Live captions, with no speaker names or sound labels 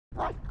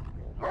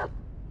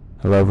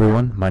Hello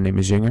everyone, my name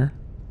is Yinger.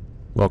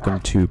 Welcome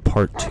to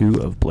part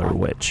 2 of Blair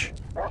Witch.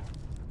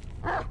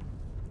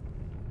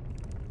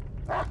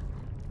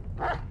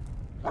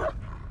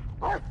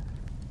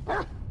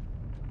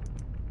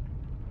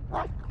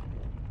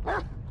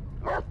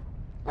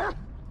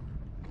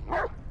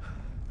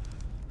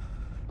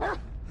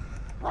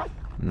 I'm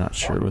not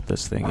sure what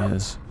this thing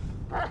is.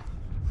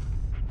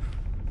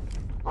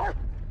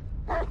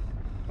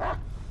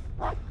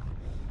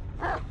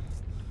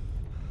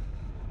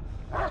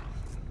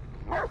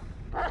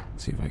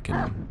 See if I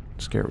can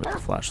scare it with the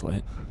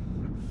flashlight.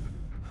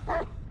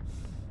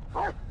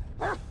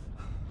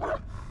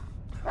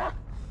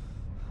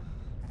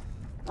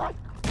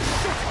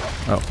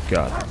 Oh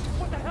God.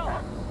 What the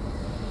hell?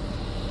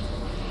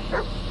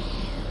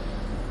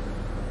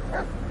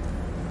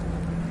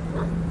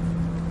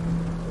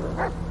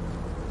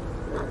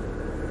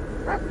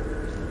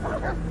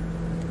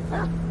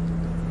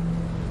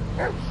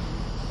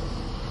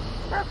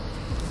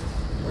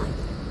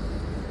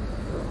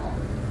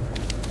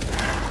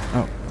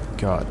 Oh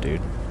God,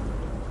 dude.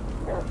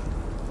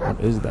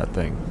 What is that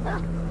thing?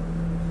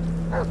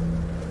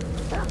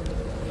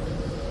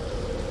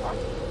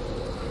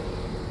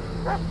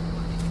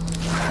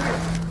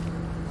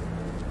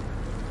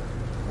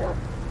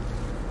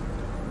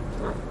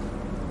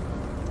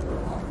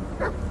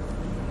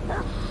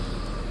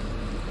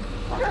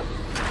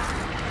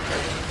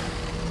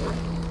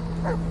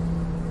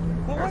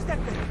 What was that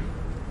thing?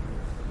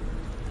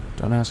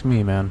 Don't ask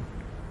me, man.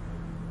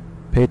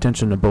 Pay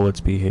attention to Bullet's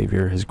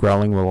behavior. His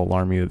growling will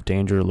alarm you of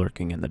danger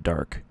lurking in the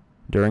dark.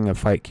 During a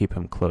fight, keep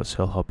him close.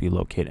 He'll help you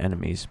locate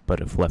enemies, but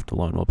if left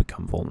alone, will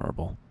become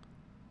vulnerable.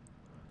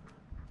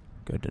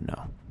 Good to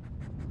know.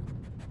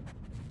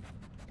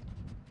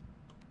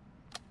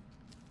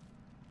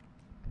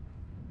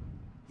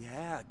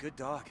 Yeah, good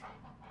dog.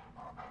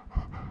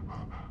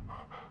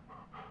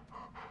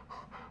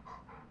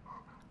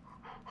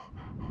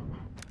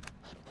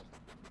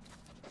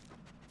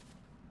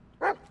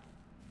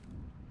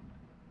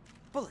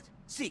 Bullet,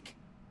 seek.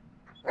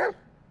 They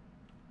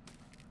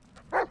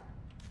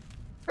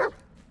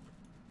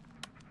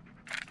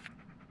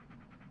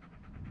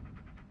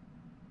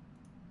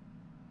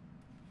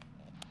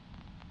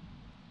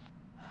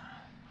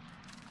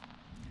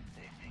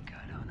think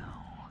I don't know,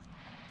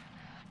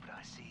 but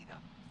I see them.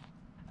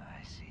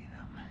 I see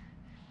them.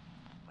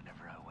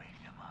 Whenever I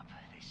wake them up,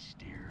 they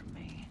stare at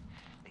me.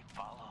 They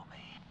follow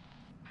me.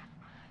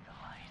 The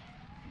light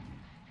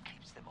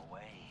keeps them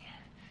away,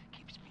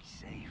 keeps me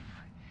safe.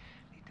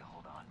 Need to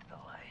hold on to the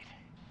light.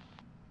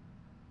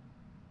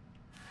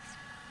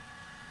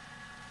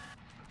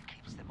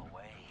 Keeps them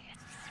away.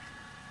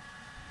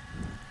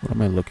 What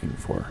am I looking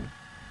for?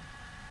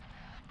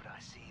 But I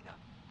see them.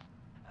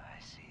 I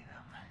see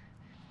them.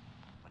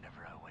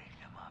 Whenever I wake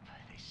them up,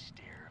 they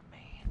stare at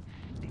me.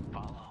 They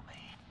follow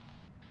me.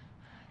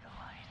 The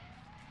light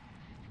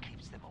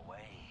keeps them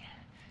away.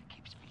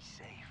 Keeps me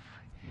safe.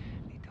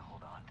 Need to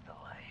hold on to the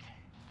light.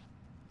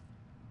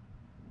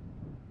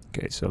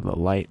 Okay, so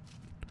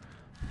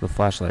the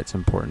flashlight's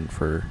important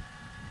for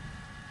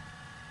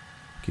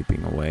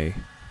keeping away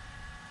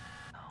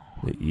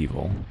the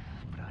evil.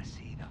 But I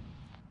see them.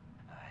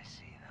 I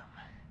see them.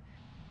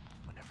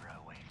 Whenever I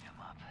wake them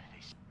up,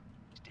 they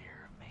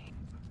stare at me.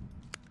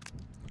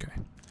 Okay.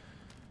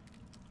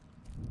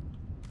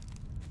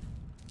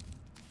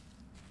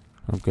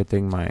 Oh, good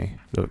thing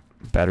the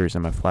batteries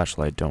in my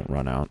flashlight don't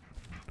run out.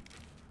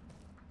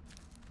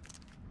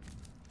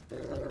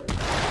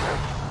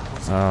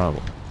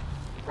 Oh.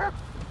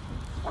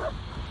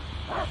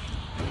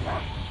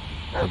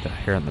 Had the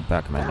hair on the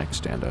back of my neck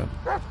stand up.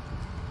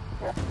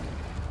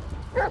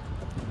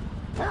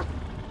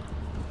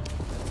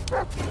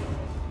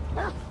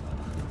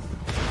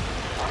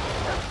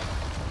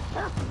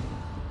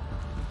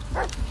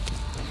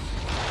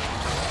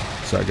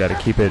 So I gotta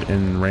keep it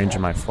in range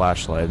of my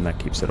flashlight, and that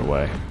keeps it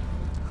away.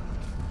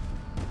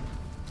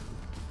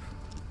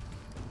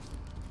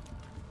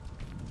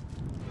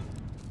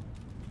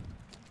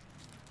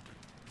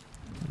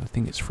 The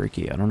thing is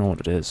freaky. I don't know what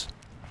it is.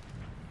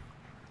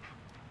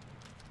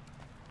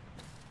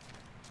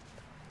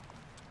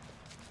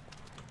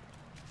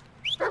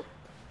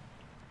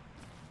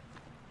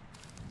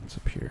 What's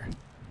up here?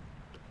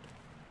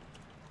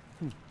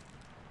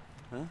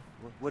 Huh?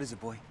 What is it,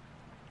 boy?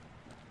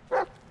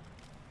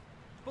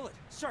 Bullet,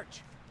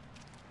 search.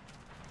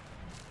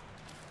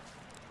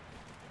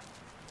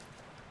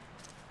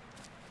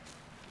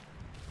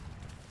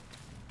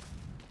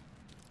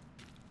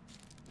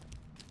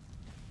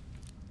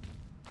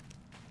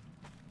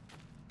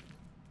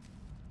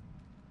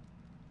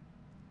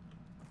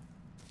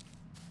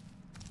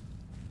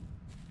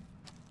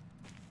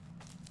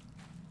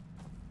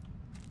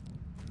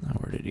 Now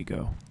where did he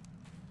go?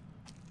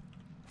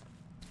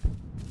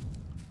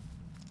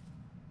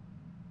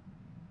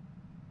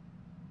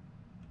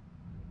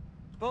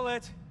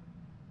 Bullet.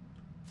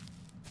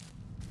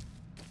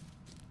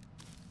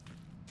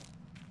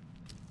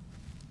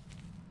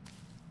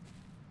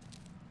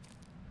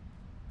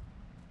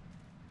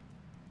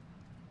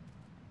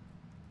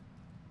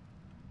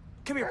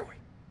 Come here, boy.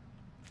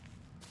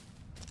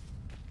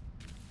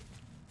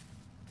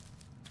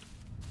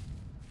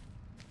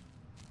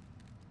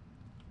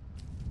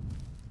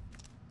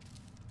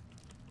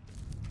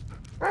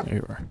 There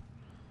you are.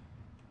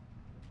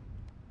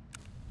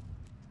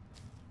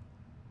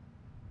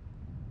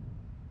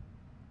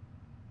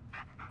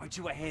 Aren't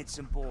you a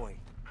handsome boy?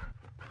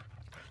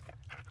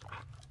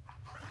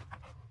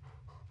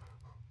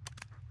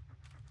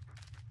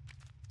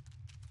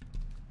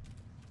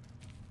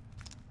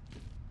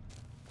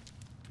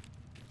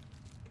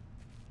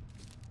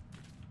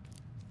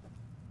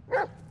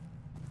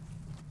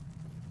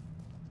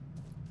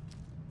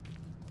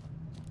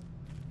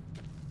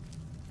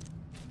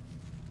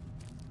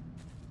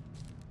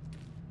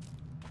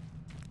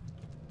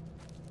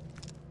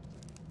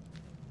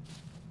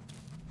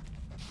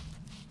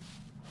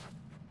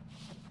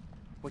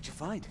 What'd you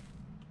find?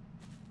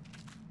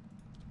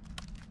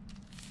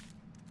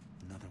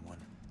 Another one.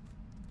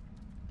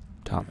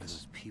 Whoever Thomas.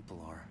 those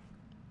people are.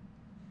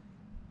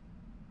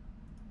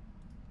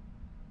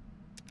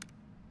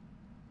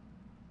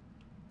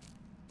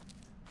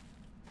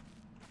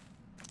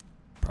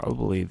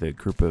 Probably the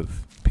group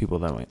of people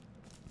that went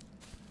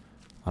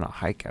on a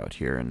hike out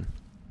here and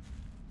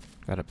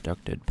got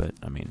abducted, but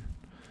I mean,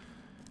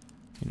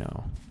 you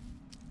know,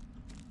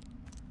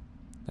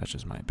 that's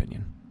just my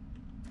opinion.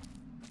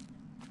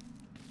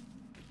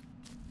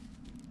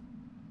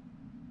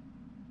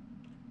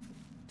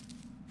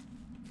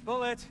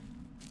 Bullet!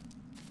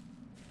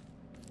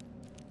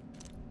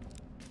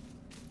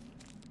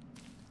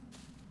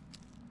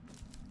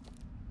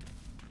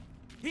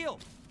 Heal!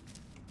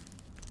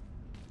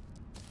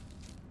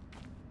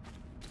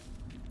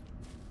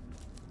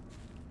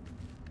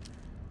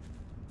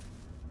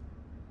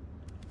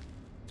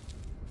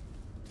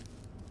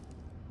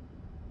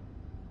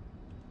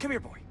 Come here,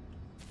 boy.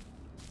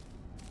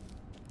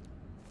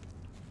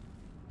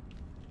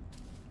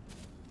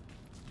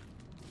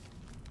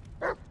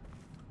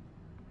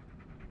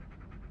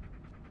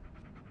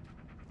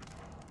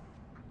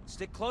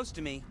 Stick close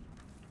to me.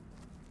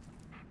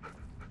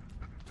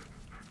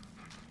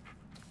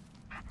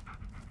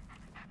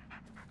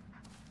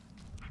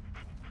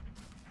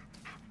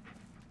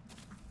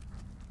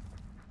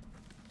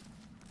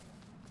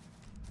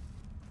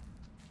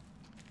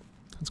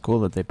 It's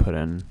cool that they put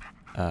in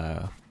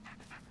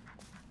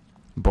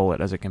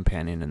Bullet as a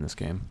companion in this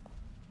game.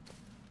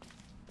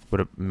 Would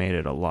have made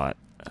it a lot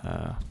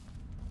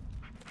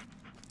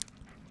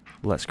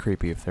less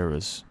creepy if it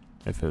was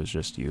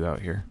just you out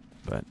here,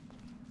 but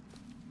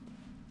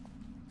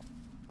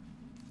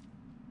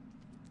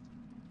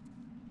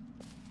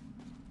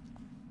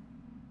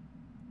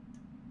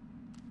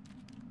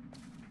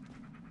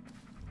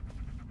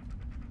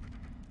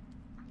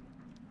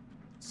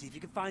See if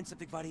you can find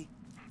something, buddy.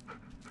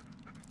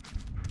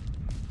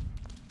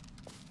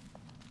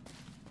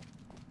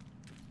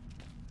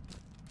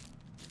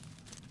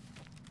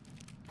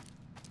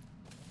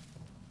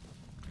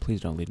 please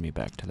don't lead me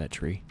back to that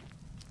tree.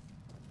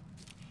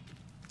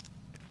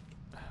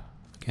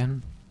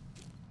 Again?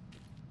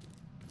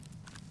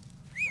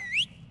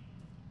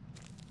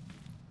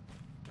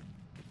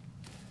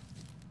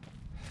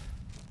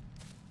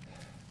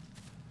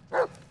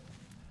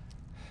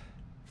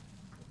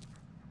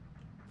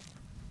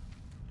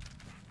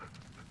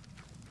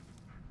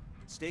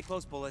 Stay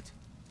close, Bullet.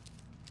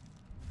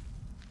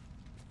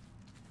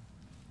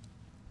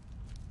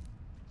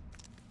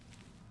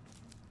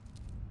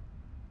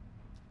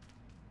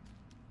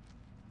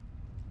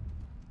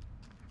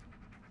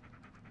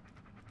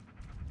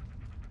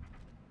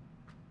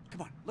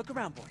 Come on, look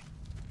around, boy.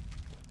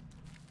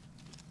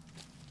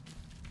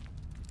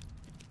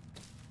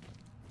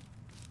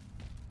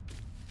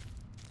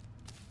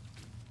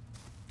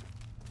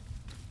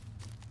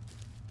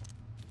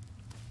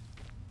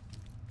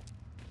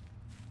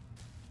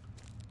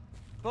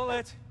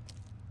 Bullet!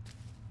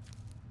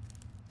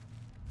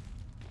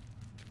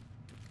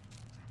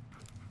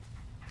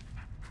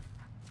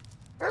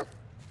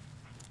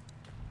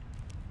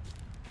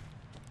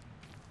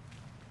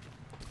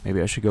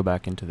 Maybe I should go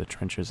back into the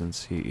trenches and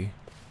see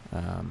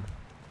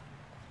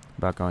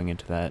about going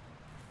into that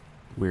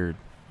weird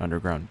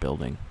underground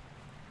building.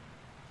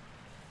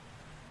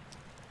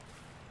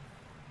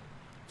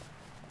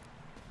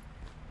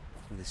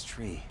 This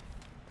tree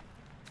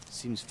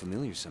seems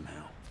familiar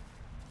somehow.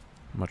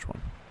 Which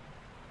one?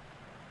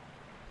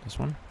 This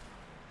one?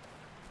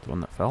 The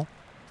one that fell?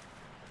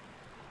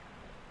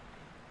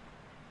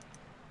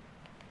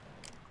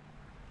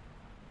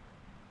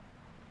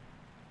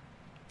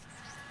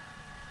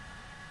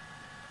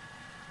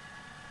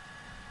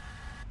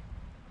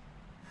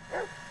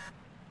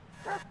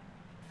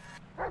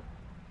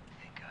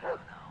 Think I don't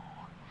know,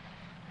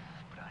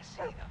 but I see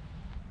them.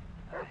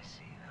 I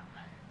see them.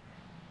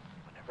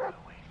 Whenever I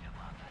wake them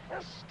up, they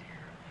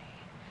stare at me.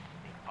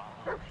 They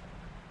follow me.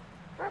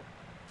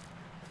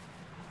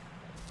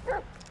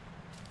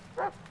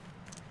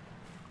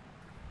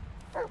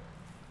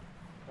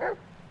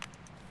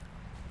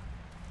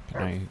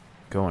 Can I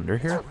go under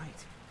here? That's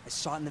right. I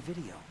saw it in the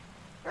video.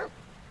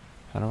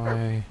 How do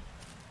I...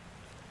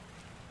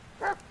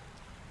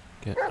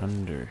 get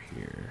under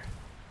here.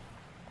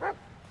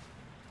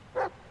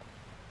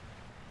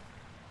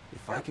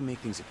 If I can make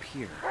things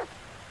appear,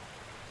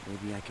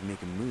 maybe I can make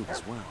them move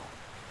as well.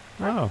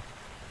 Oh.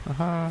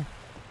 Haha.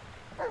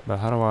 But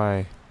how do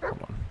I...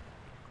 Hold on.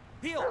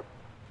 Heal!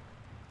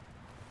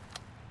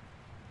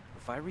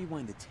 If I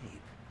rewind the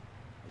tape,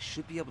 I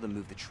should be able to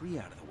move the tree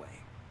out of the way.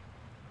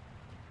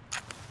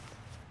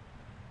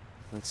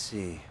 Let's see.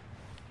 You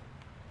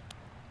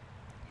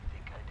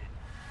think I didn't?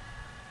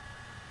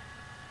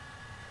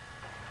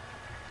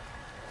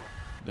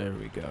 There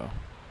we go.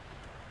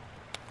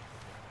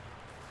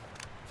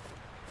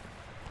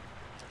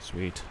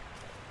 Sweet.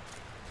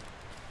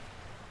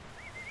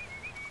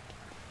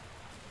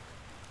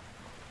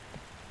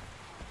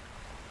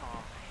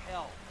 Oh,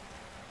 hell.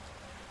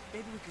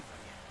 Maybe we could...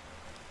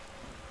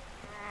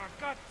 Ah,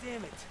 God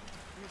damn it.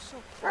 You're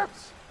so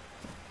close.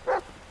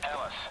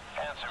 Ellis,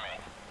 answer me.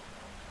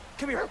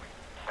 Come here.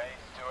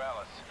 Base to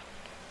Ellis.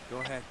 Go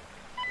ahead.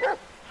 The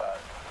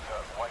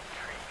white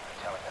tree you were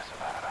telling us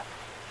about.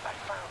 I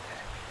found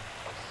it.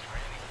 It's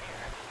really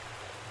weird.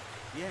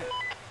 Yeah.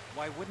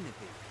 Why wouldn't it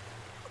be?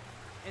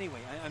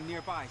 Anyway, I'm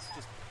nearby, so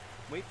just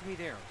wait for me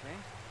there, okay?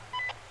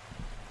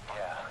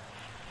 Yeah.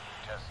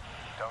 Just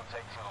don't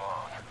take too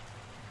long.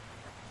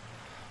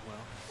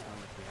 Well, it's not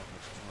like we have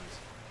much choice.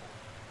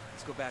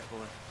 Let's go back,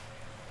 Bullet.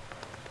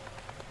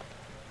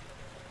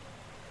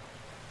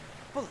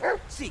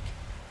 Bullet, seek!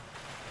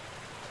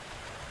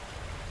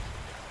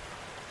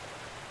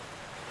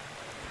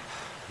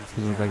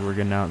 Doesn't look like we're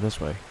getting out this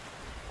way.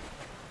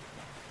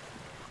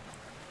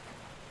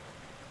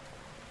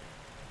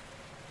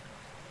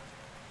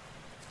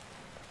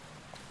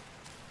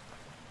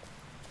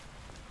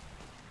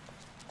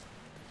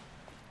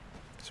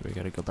 So we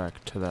gotta go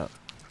back to that.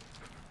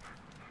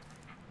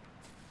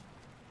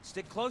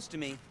 Stick close to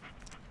me.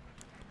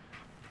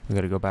 We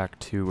gotta go back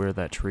to where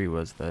that tree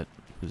was that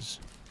was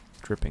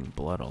dripping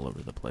blood all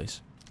over the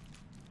place.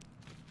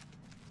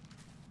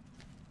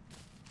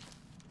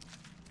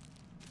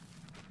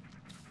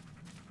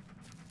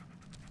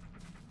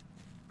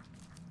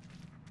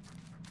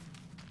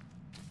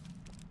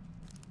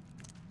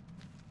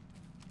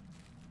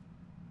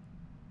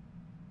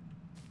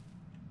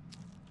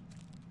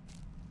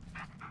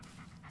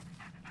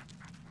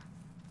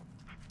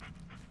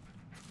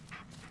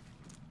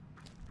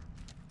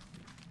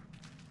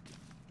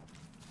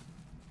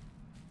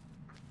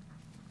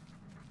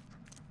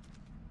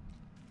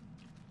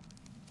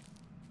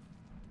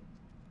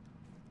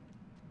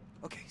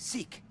 Okay,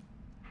 seek.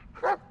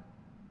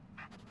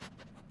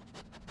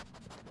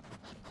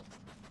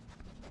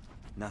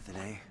 Nothing,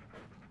 eh?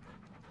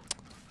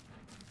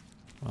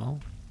 Well,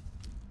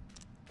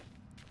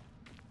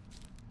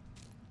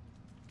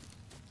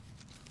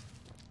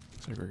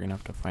 looks like we're gonna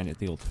have to find it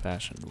the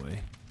old-fashioned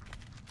way.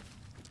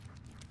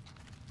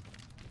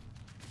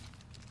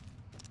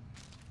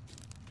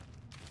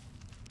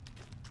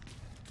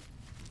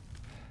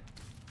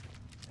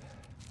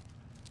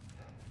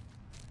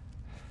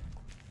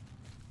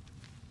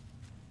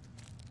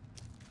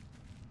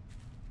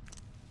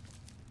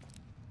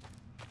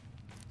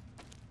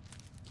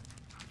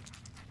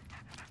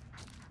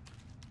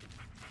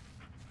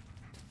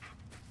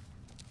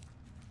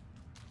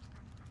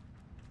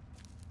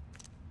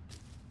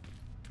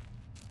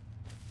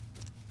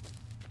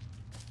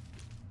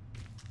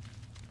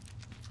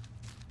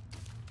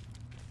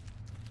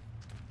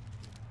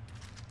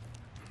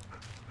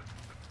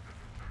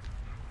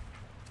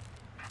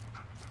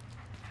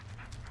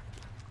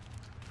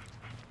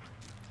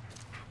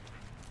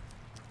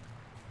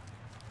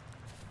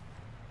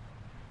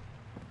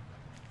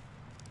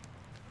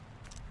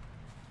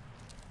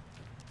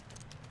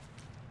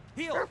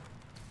 Heal!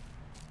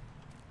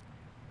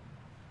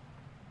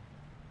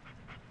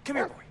 Come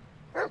here,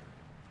 boy.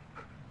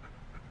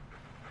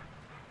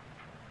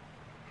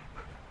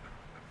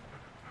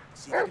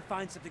 See if you can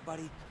find something,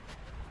 buddy.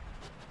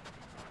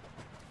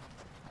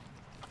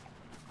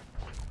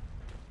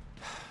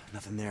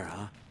 Nothing there,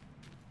 huh?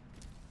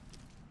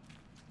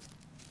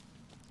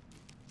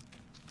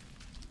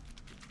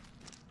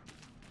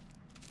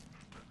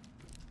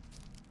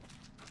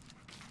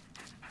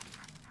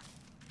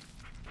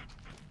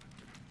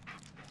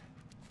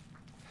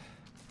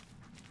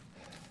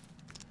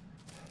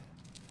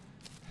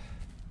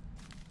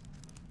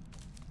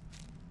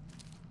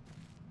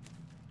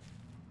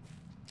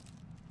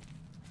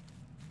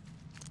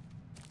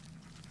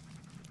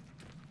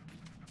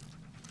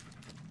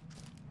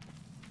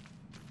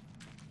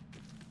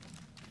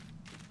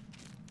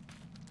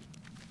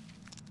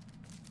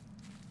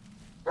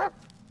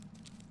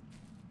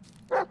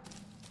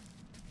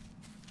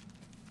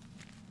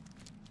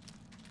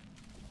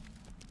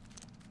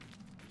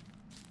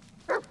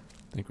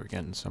 I think we're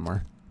getting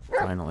somewhere.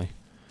 Finally.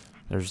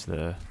 There's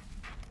the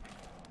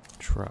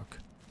truck.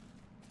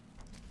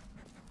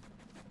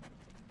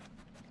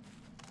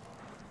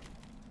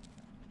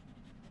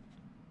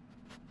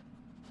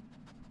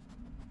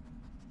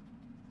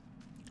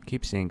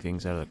 Keep seeing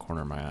things out of the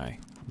corner of my eye.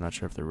 I'm not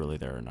sure if they're really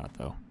there or not,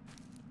 though.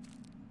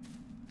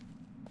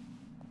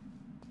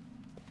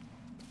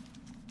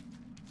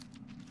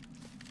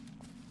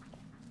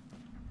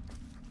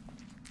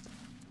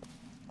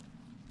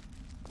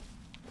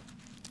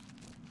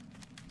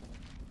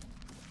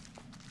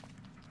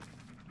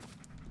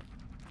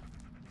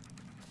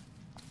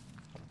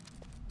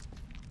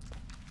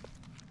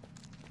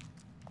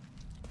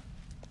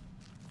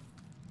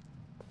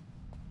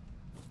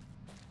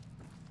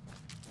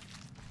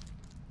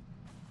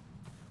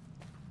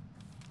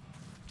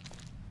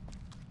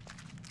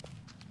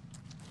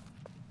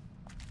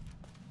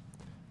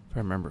 If I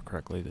remember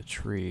correctly, the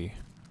tree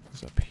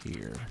is up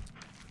here.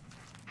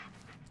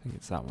 I think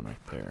it's that one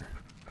right there.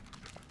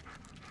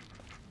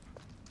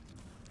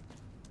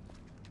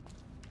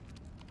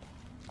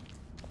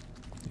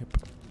 Yep.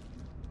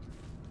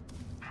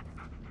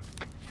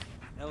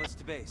 Ellis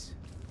to base.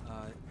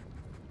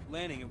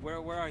 Landing, where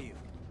are you?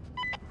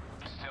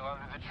 Still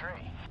under the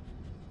tree.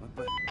 What,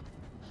 but...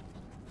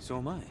 So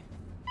am I.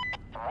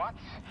 What?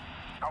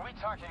 Are we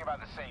talking about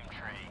the same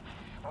tree?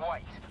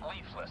 White,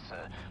 leafless,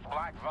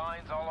 black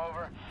vines all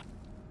over?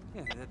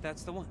 Yeah,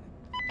 that's the one.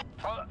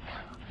 Well,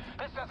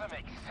 this doesn't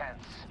make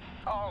sense.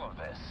 All of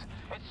this.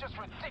 It's just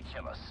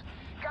ridiculous.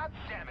 God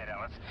damn it,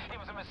 Ellis. It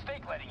was a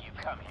mistake letting you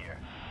come here.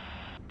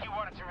 You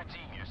wanted to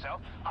redeem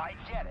yourself. I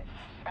get it.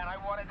 And I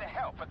wanted to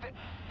help, but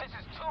this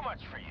is too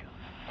much for you.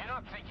 You're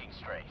not thinking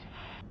straight.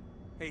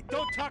 Hey,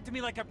 don't talk to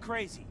me like I'm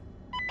crazy.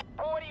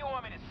 Well, what do you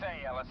want me to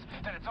say, Ellis?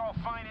 That it's all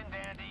fine and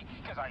dandy?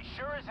 Because I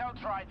sure as hell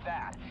tried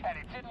that, and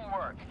it didn't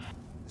work.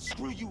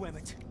 Screw you,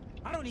 Emmett.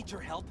 I don't need your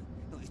help.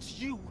 No, it's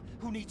you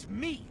who needs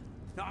me.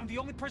 Now, I'm the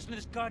only person in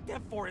this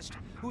goddamn forest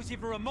who is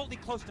even remotely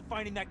close to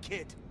finding that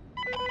kid.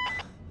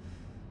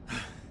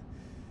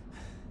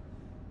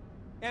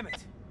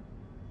 Emmett.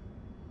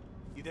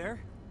 You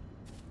there?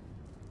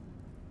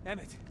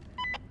 Emmett.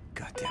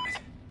 God damn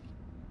it.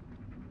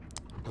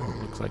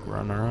 Looks like we're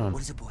on our own.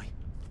 What is it, boy?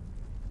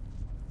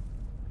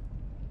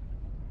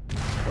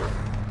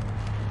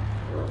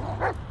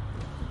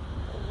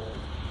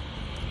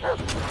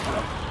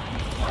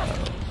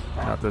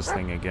 Not this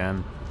thing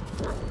again.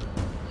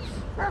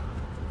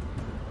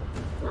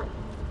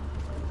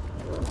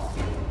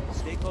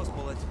 Stay close,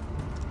 Bullet.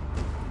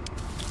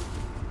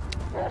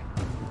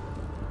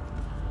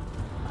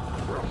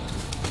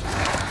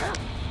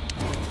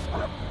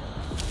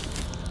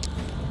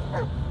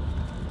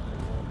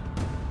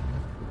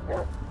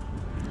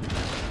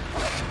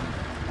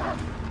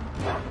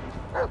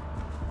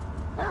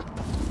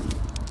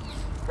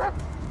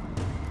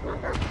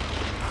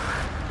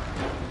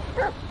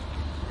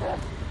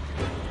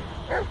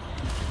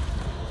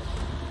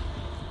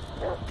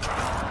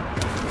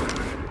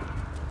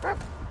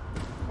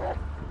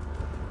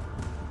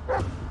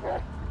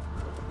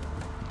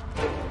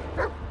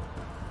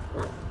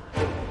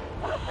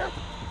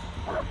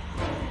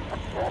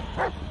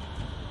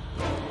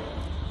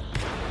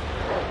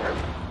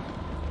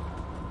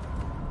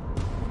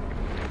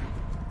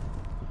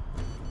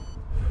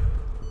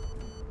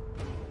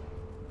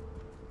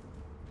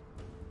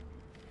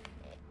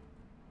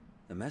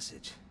 A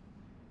message,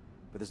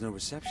 but there's no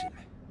reception.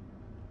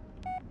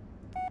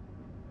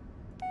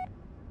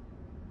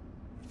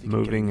 If you could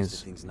Moving get is...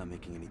 this thing's not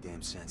making any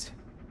damn sense.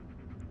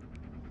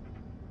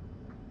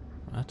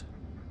 What?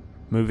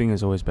 Moving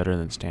is always better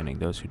than standing.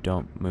 Those who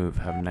don't move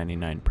have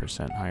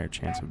 99% higher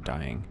chance of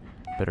dying.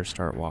 Better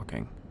start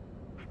walking.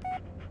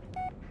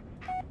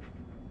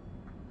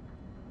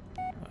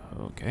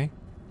 Okay.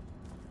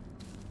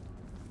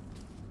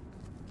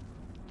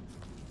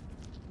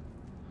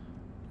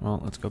 Well,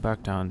 let's go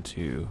back down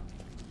to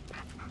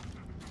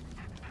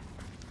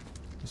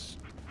this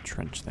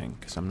trench thing,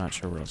 because I'm not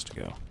sure where else to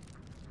go.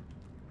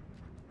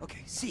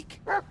 Okay,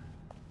 seek.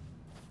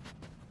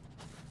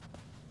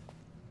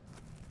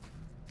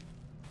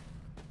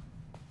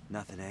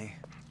 Nothing, eh?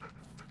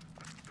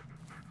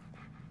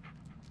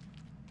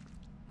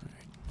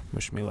 Alright,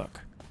 wish me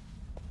luck.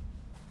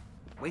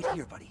 Wait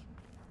here, buddy.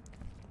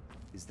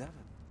 Is that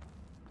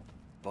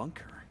a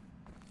bunker?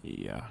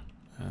 Yeah,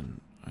 and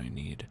I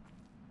need...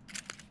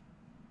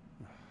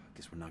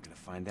 Guess we're not gonna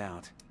find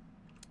out.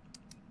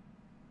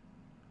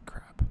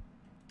 crap.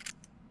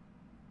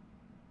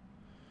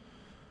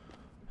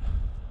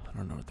 I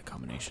don't know what the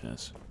combination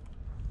is.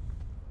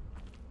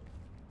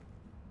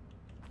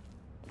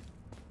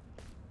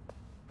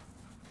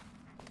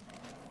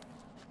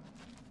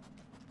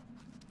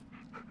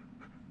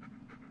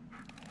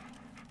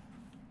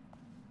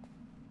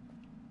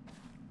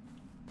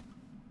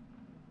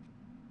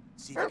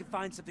 See if you can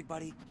find something,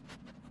 buddy.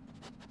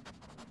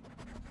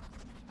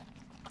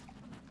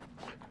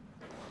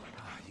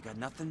 You got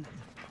nothing?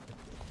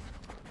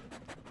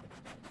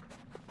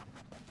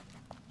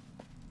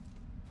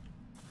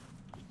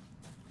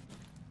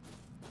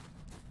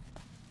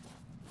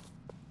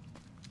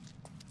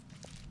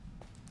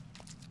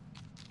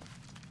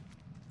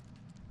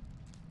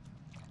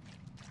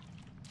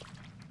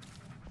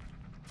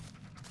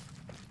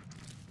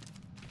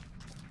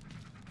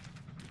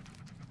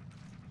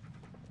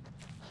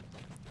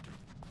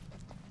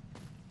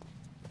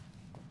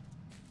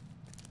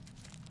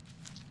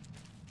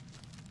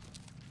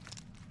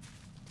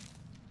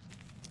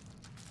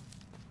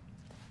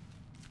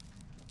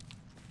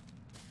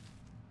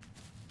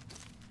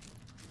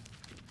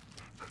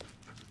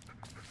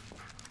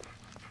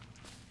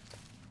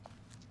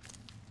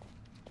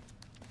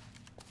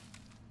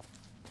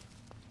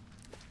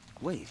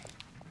 Wait,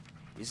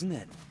 isn't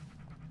that...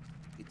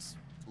 It's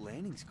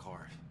Lanning's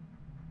car.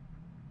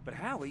 But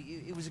how?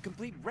 It was a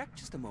complete wreck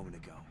just a moment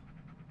ago.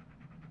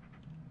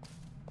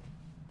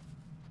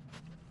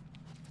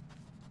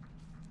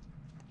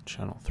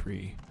 Channel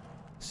 3.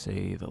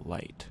 Say the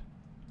light.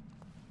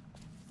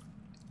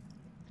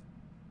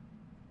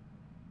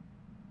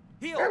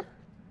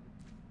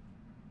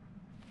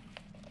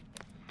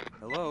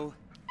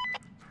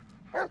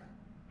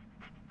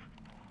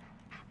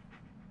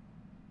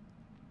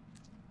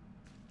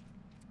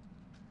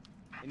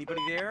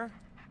 Anybody there?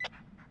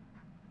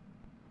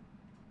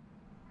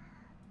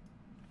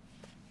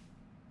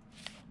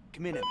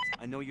 Come in, Emmett.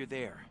 I know you're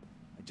there.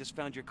 I just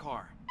found your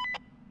car.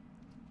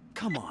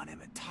 Come on,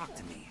 Emmett. Talk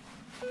to me.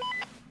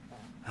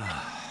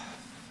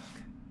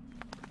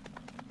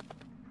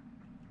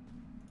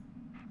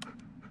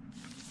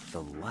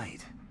 The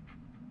light.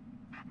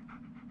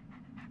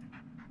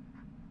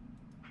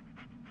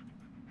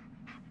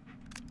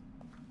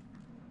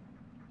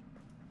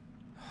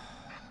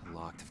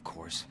 Locked, of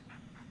course.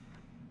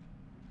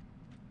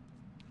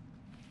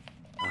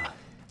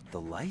 The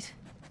light?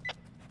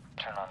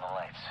 Turn on the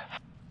lights.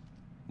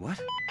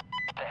 What?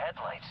 The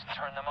headlights,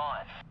 turn them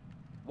on.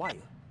 Why?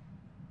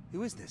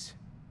 Who is this?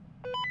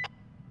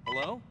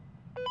 Hello?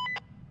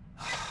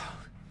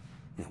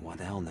 Yeah, why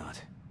the hell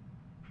not?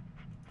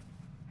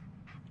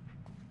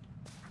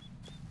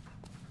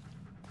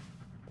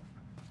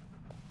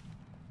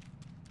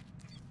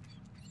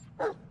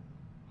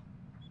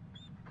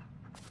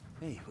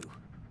 Hey,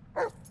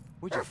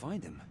 where'd you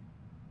find him?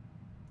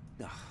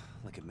 Ugh,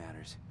 like it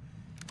matters.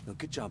 No,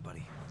 good job,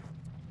 buddy.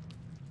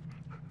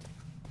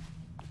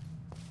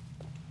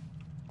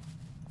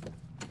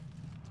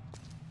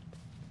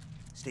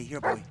 Stay here,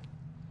 boy.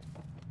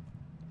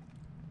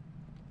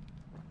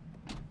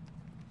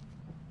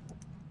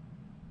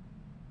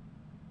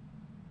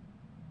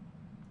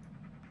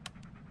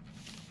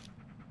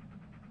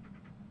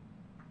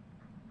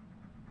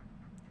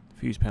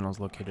 Fuse panel is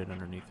located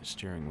underneath the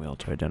steering wheel.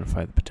 To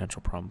identify the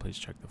potential problem, please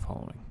check the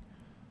following.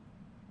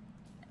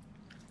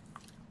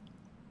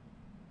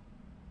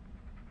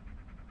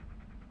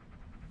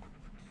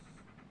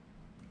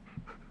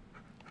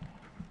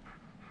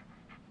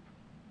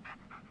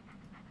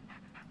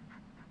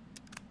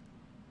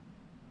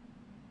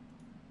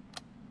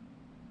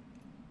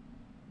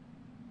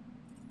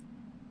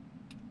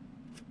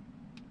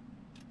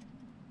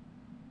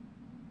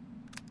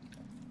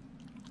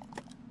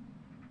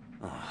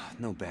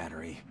 No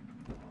battery.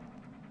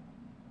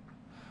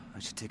 I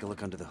should take a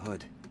look under the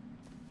hood.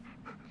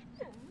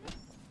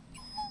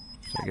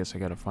 So I guess I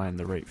gotta find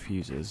the right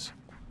fuses.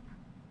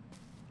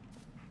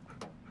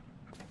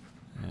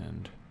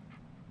 And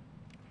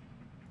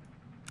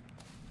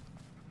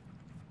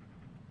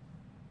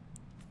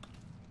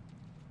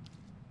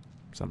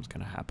something's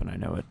gonna happen, I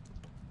know it.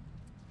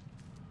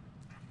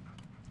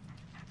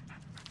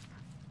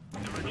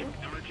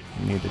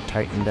 You need to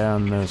tighten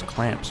down those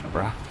clamps,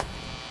 bruh.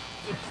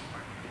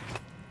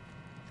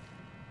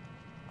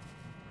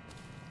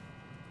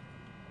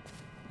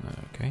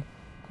 Okay.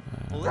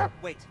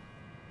 Wait.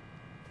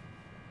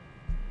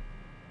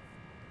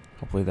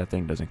 Hopefully that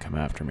thing doesn't come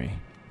after me.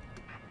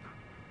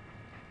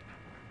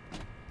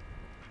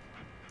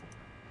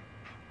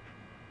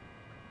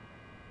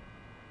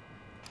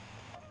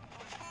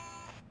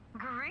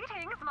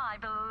 Greetings, my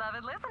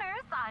beloved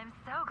listeners. I'm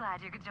so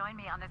glad you could join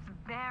me on this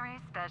very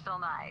special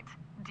night.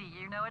 Do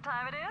you know what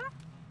time it is?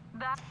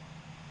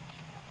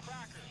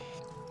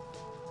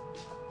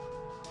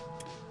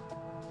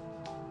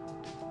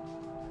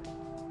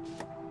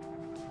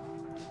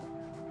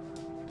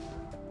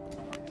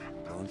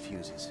 Blown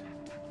fuses.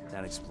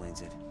 That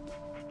explains it.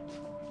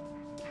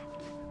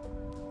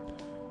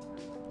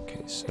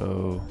 Okay,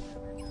 so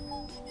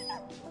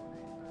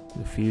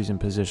the fuse in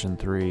position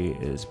 3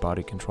 is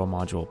body control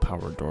module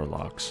power door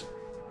locks.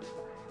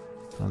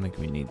 I don't think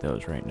we need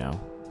those right now.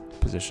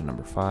 Position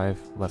number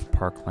 5, left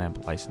park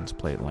lamp, license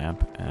plate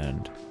lamp,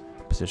 and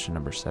position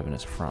number 7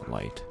 is front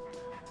light.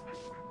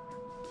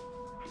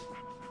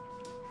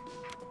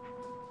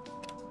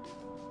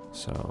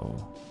 So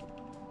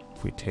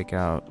if we take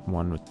out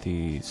one with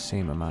the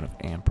same amount of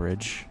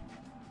amperage,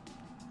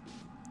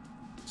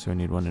 so we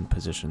need one in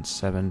position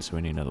 7, so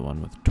we need another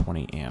one with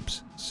 20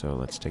 amps. So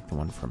let's take the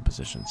one from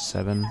position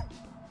 7.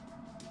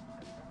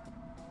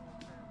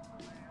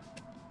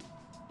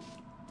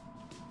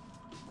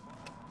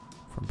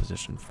 From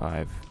position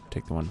 5,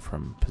 take the one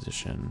from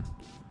position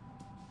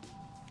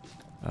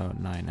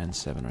 9 and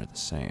 7 are the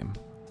same.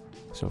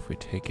 So if we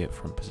take it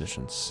from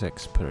position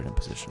 6, put it in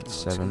position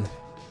 7.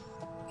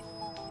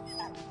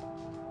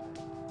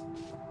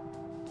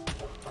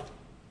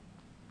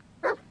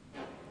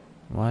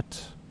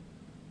 What?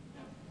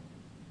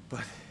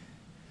 But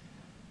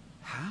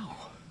how?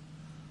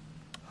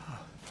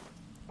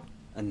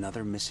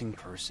 Another missing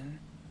person?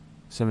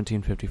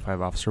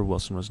 1755 Officer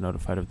Wilson was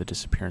notified of the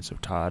disappearance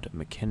of Todd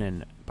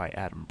McKinnon by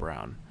Adam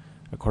Brown.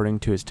 According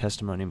to his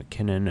testimony,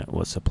 McKinnon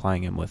was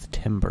supplying him with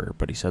timber,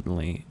 but he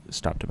suddenly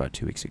stopped about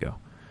 2 weeks ago.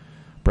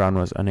 Brown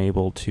was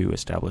unable to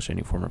establish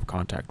any form of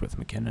contact with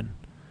McKinnon.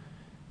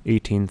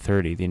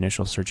 1830, the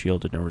initial search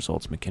yielded no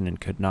results. McKinnon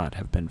could not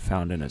have been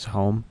found in his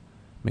home.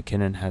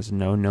 McKinnon has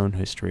no known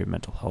history of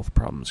mental health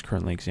problems.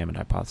 Currently examined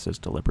hypothesis,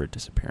 deliberate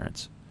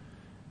disappearance.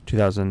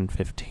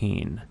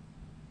 2015.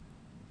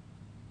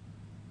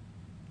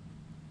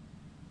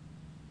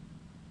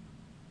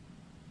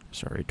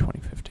 Sorry,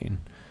 2015.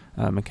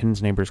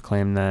 McKinnon's neighbors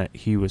claim that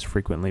he was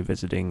frequently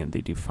visiting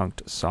the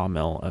defunct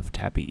sawmill of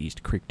Tappy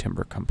East Creek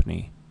Timber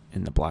Company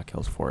in the Black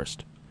Hills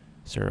Forest.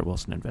 Sarah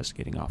Wilson,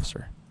 investigating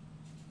officer.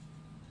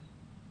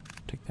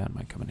 Take that,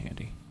 might come in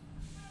handy.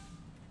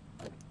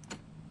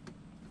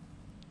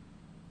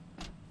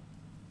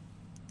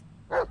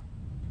 I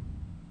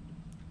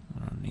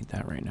don't need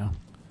that right now.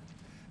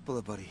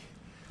 Bullet buddy.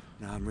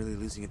 Now I'm really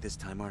losing it this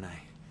time, aren't I?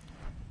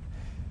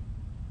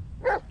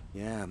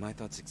 Yeah, my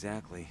thoughts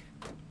exactly.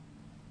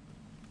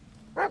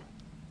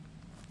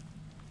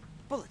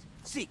 Bullet,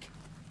 seek.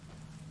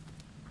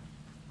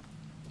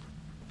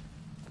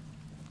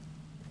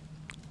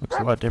 Looks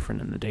a lot different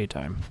in the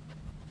daytime.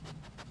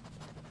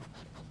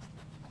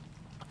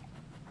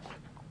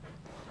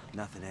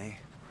 Nothing, eh?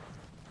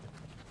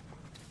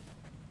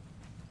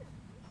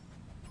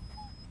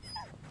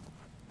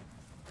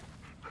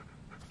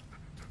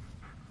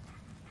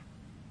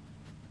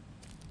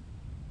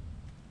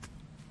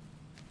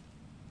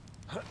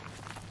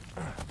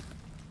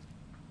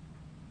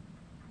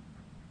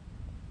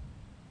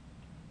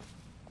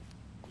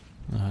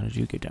 How did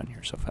you get down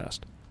here so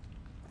fast?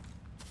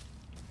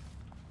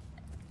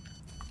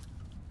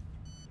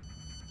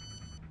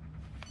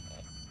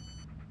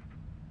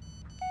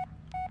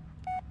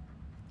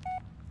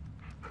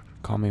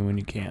 Call me when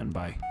you can.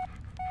 Bye.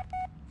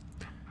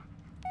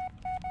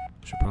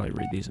 Should probably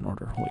read these in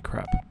order. Holy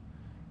crap.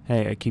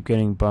 Hey, I keep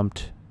getting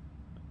bumped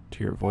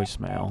to your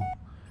voicemail.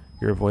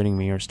 You're avoiding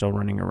me or still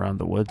running around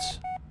the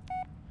woods?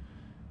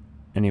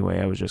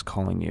 Anyway, I was just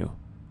calling you.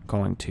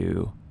 Calling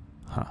to...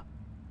 Huh.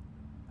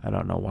 I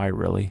don't know why,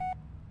 really.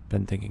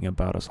 Been thinking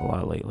about us a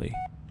lot lately.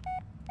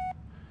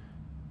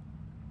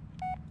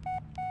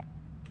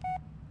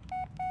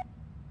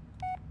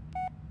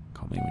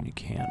 Call me when you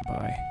can.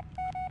 Bye.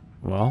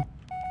 Well...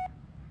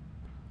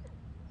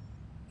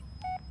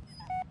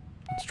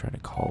 let's try to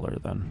call her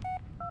then.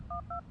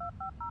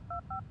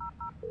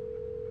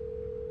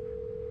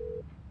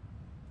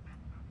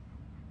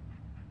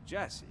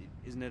 Jess,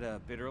 isn't it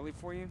a bit early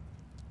for you?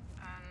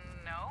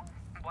 No.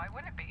 Why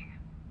would it be?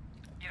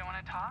 You don't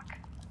want to talk?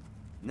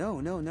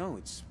 No.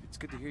 It's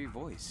good to hear your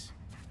voice.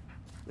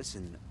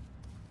 Listen,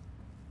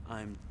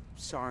 I'm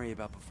sorry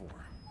about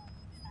before.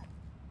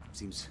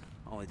 Seems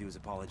all I do is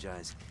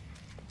apologize,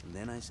 and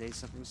then I say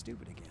something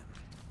stupid again.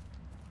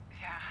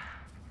 Yeah.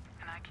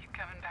 And I keep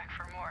coming back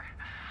for more.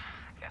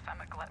 Guess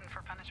I'm a glutton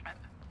for punishment.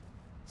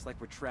 It's like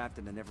we're trapped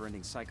in a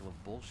never-ending cycle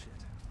of bullshit.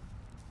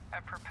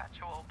 A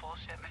perpetual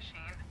bullshit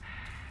machine.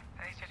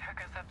 They should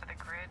hook us up to the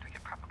grid. We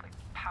could probably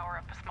power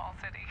up a small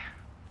city.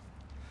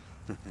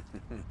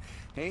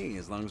 Hey,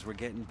 as long as we're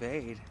getting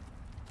paid.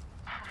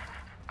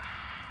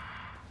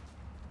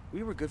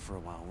 We were good for a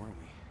while, weren't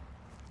we?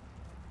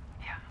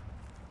 Yeah.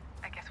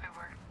 I guess we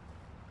were.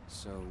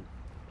 So,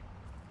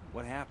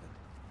 what happened?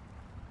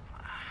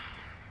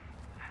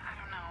 I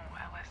don't know,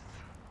 Ellis.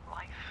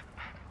 Life.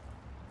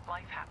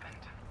 Life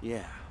happened.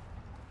 Yeah.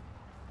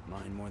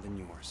 Mine more than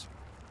yours.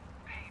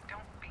 Hey,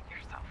 don't beat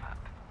yourself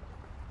up.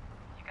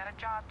 You got a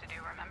job to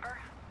do, remember?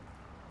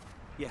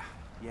 Yeah.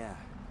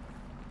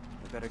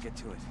 I better get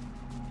to it.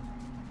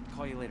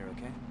 Call you later,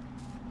 okay?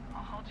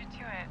 I'll hold you to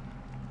it.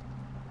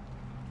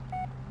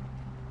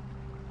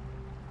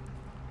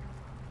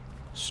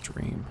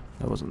 Stream.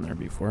 That wasn't there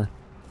before.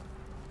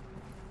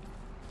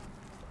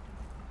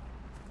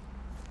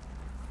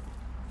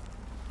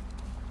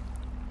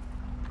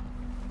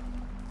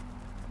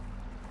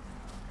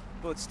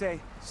 Bullet, stay.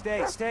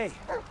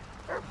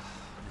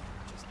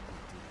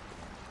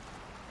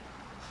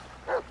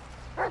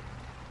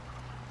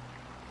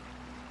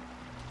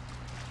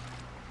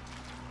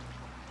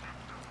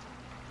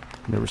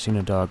 Never seen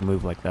a dog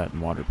move like that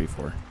in water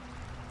before.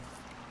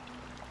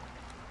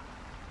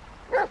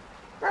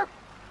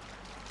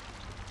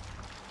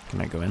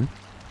 Can I go in?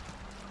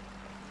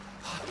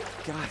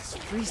 God, it's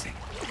freezing.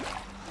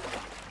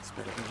 It's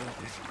better be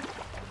worth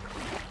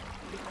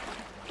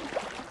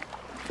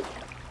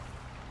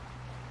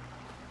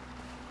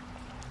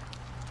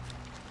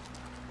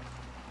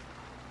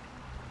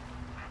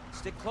it.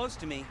 Stick close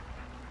to me.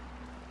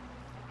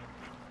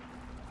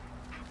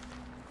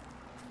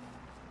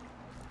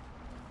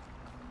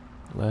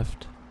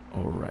 Left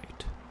or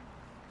right?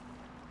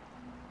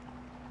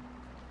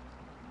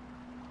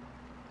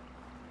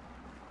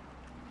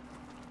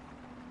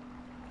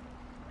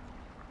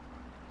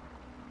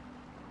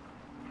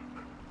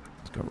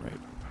 Let's go right.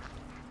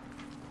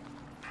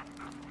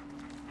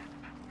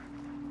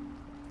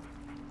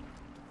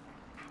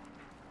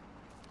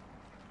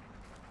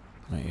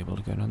 Am I able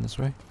to go down this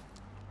way?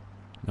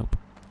 Nope.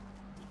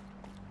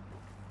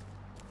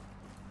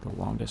 The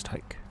longest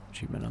hike.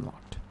 Achievement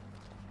unlocked.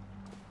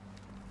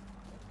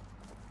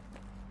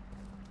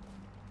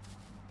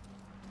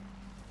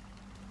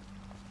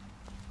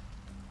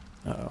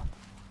 Uh-oh.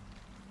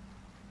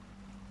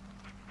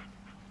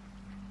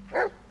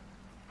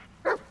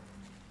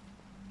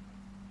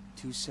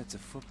 Two sets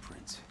of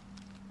footprints.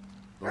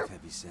 Both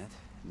heavy set,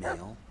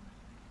 male.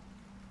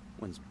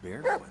 One's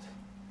barefoot.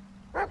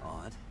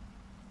 Odd.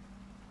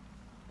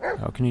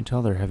 How can you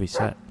tell they're heavy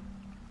set?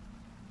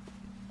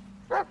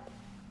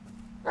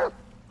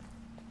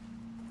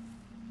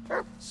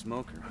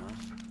 Smoker, huh?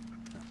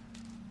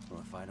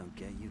 Well, if I don't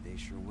get you, they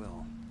sure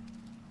will.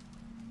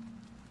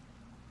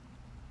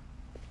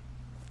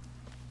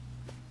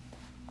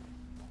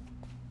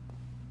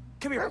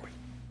 Come here, boy.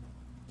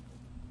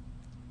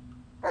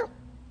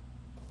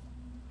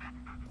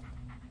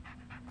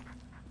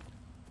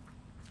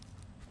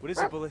 What is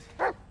it, Bullet?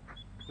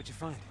 What'd you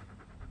find?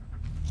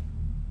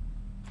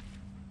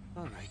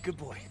 All right, good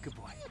boy, good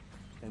boy.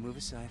 Now move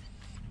aside.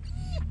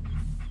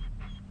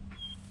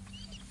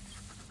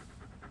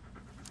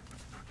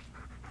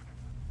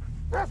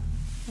 Oh,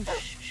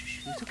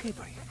 shh. It's okay,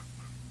 buddy.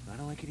 I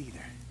don't like it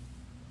either.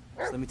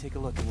 Just let me take a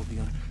look and we'll be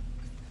on.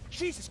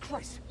 Jesus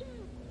Christ!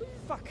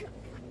 Fuck!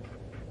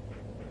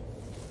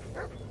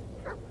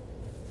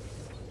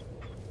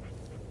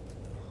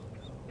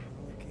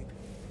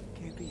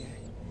 Can't be it.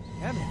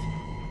 Emmett!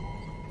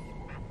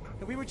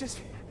 We were just...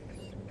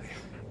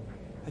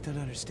 I don't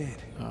understand.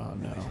 Oh,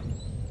 no.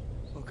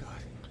 Oh,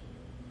 God.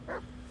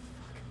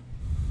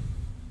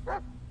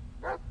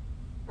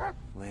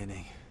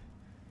 Landing.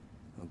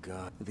 Oh,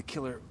 God. The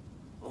killer...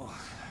 Oh,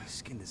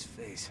 skinned his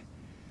face.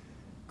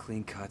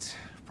 Clean cuts.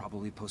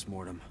 Probably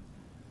post-mortem.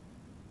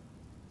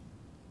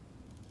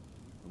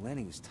 The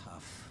landing was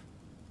tough.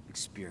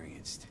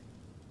 Experienced.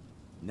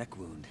 Neck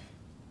wound.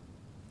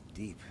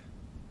 Deep.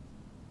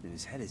 And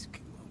his head is...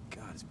 Oh,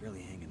 God, it's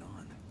barely hanging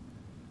on.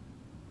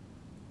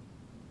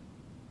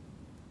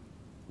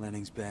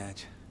 Lanning's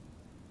badge.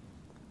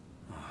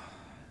 Oh,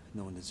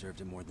 no one deserved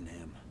it more than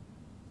him.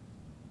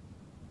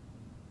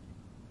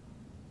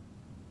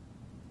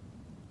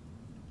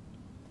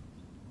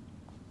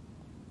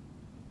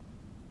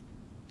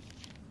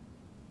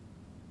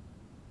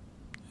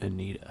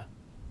 Anita.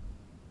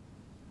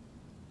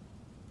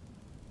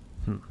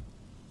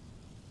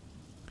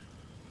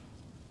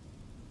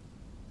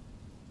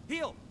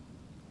 Heal!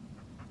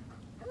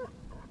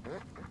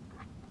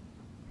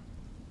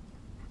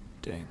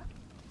 Dang.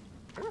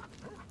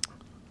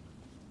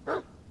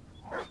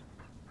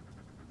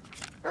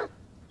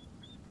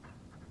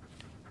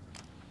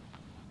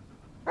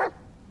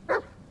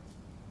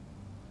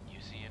 You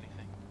see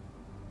anything?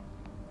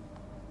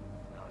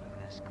 Not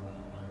in this gloom.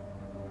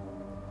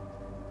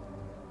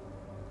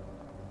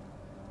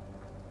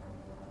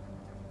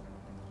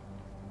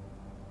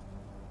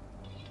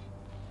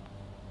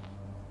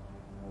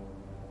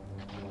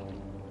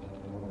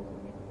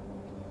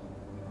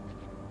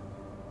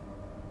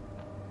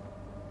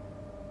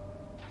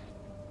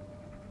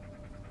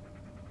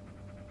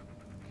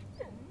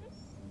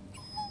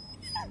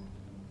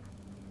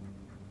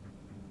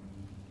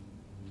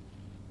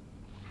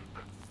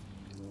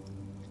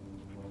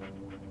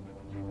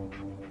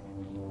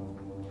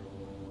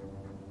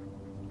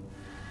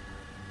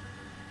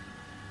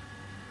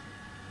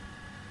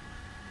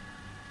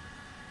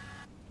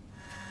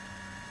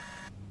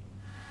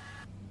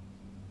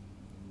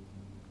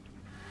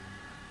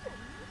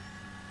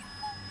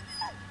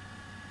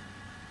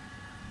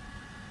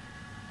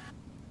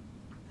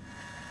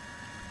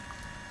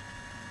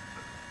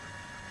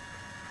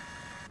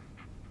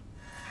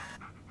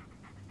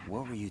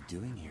 What were you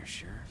doing here,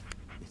 Sheriff?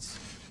 This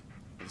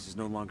is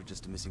no longer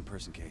just a missing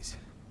person case.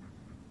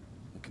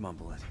 Now, come on,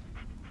 Bullet.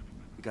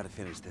 We gotta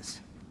finish this.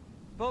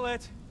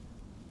 Bullet!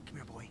 Come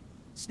here, boy.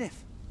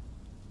 Sniff.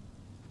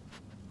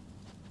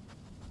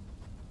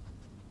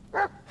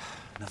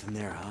 Nothing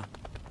there, huh?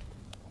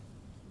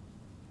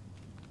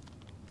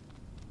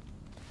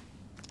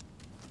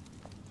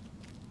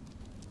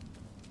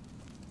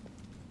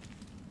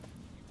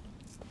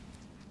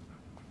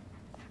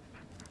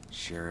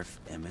 Sheriff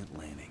Emmett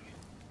Lanning.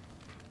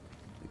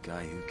 The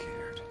guy who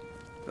cared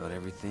about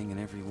everything and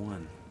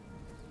everyone.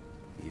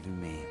 Even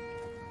me.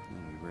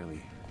 Well, we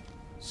rarely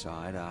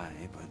saw eye to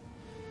eye, but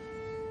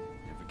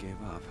never gave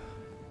up.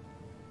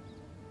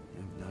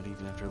 Not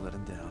even after I let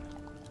him down.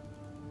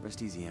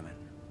 Rest easy, Emmett.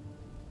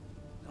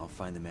 I'll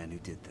find the man who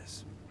did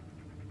this.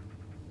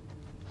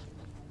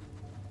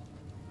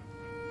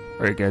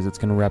 Alright guys, that's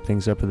going to wrap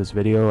things up for this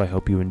video. I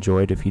hope you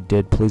enjoyed. If you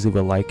did, please leave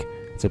a like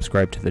and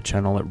subscribe to the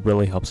channel. It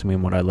really helps me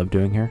in what I love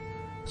doing here.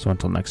 So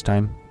until next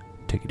time,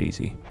 take it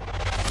easy.